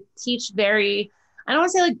very like I teach very, I don't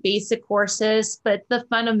want to say like basic courses, but the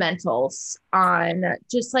fundamentals on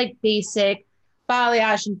just like basic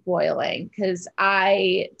balayage and foiling, because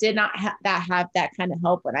I did not have that kind of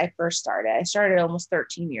help when I first started. I started almost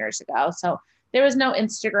 13 years ago. So there was no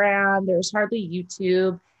Instagram, there was hardly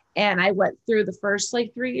YouTube. And I went through the first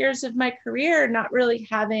like 3 years of my career not really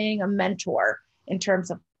having a mentor in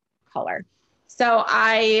terms of color. So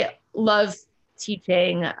I love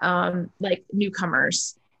teaching like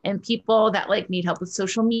newcomers and people that like need help with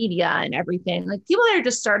social media and everything. Like people that are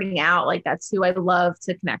just starting out, like that's who I love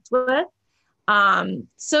to connect with.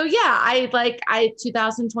 So yeah,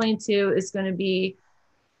 2022 is going to be,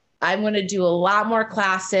 I'm going to do a lot more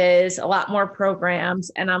classes, a lot more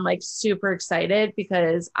programs. And I'm like super excited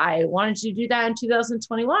because I wanted to do that in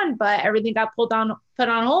 2021, but everything got put on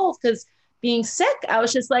hold because being sick, I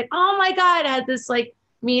was just like, oh my God, I had this like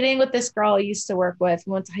meeting with this girl I used to work with.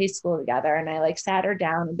 We went to high school together, and I like sat her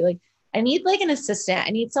down and be like, I need like an assistant.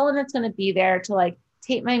 I need someone that's going to be there to like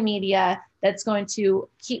tape my media, that's going to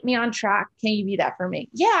keep me on track. Can you be that for me?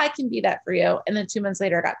 Yeah, I can be that for you. And then 2 months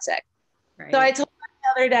later, I got sick. Right. So I told her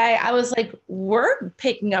the other day, I was like, we're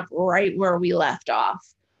picking up right where we left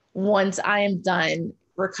off once I am done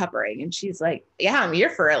recovering. And she's like, yeah, I'm here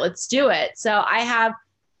for it. Let's do it. So I have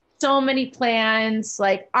so many plans,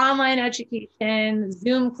 like online education,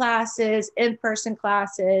 Zoom classes, in-person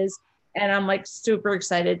classes. And I'm like super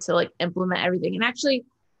excited to like implement everything and actually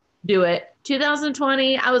do it.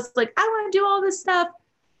 2020, I was like, I want to do all this stuff.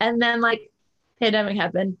 And then like pandemic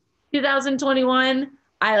happened. 2021,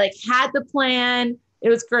 I like had the plan. It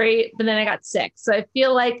was great, but then I got sick. So I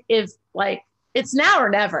feel like if like it's now or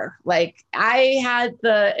never. Like I had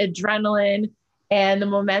the adrenaline and the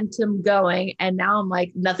momentum going, and now I'm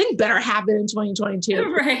like, nothing better happened in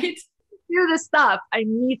 2022. Right. Do this stuff. I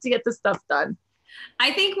need to get this stuff done.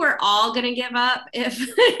 I think we're all going to give up if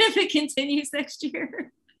if it continues next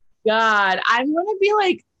year. God, I'm going to be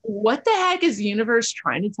like, what the heck is the universe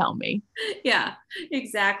trying to tell me? Yeah,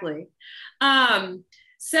 exactly.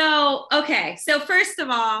 Okay. So first of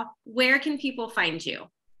all, where can people find you?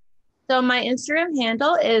 So my Instagram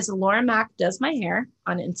handle is Lauren Mac Does My Hair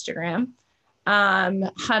on Instagram.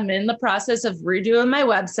 I'm in the process of redoing my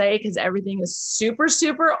website because everything is super,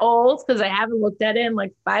 super old because I haven't looked at it in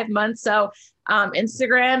like 5 months. So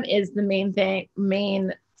Instagram is the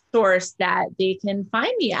main source that they can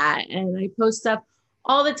find me at. And I post stuff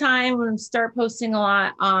all the time. I'm going to start posting a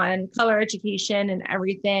lot on color education and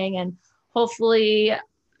everything. And hopefully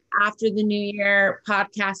after the new year,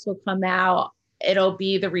 podcasts will come out. It'll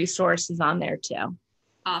be the resources on there too.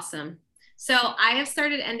 Awesome. So I have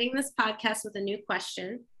started ending this podcast with a new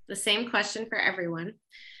question, the same question for everyone.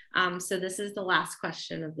 So this is the last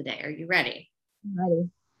question of the day. Are you ready? I'm ready.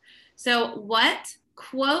 So what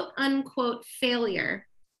quote unquote failure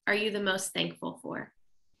are you the most thankful for?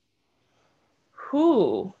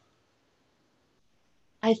 Who?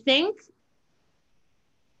 I think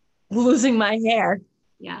losing my hair.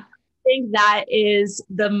 Yeah. I think that is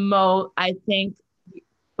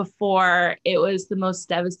before it was the most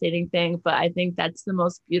devastating thing, but I think that's the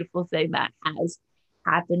most beautiful thing that has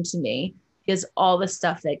happened to me is all the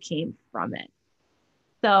stuff that came from it.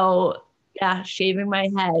 So yeah, shaving my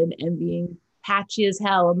head and being patchy as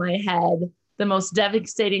hell in my head, the most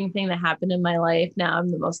devastating thing that happened in my life. Now I'm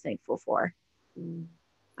the most thankful for.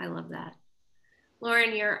 I love that.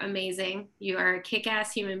 Lauren, you're amazing. You are a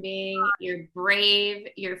kick-ass human being. You're brave.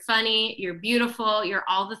 You're funny. You're beautiful. You're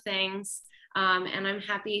all the things. And I'm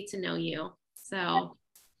happy to know you. So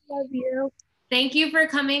Love you. thank you for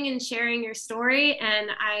coming and sharing your story.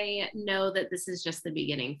 And I know that this is just the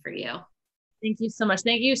beginning for you. Thank you so much.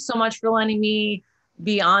 Thank you so much for letting me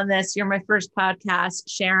be on this. You're my first podcast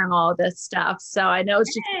sharing all this stuff. So I know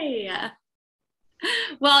it's just. Hey.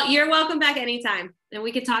 Well, you're welcome back anytime. And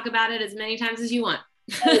we can talk about it as many times as you want.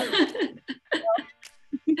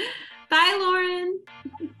 Bye, Lauren.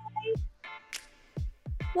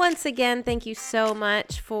 Once again, thank you so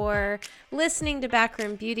much for listening to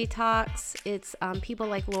Backroom Beauty Talks. It's people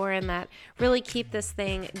like Lauren that really keep this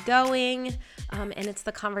thing going, and it's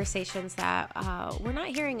the conversations that we're not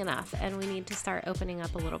hearing enough, and we need to start opening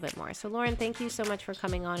up a little bit more. So Lauren, thank you so much for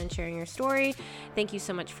coming on and sharing your story. Thank you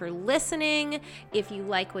so much for listening. If you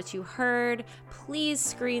like what you heard, please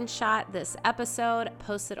screenshot this episode,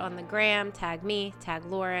 post it on the gram, tag me, tag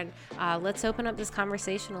Lauren. Let's open up this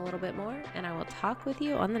conversation a little bit more, and I will talk with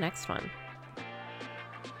you on the next one.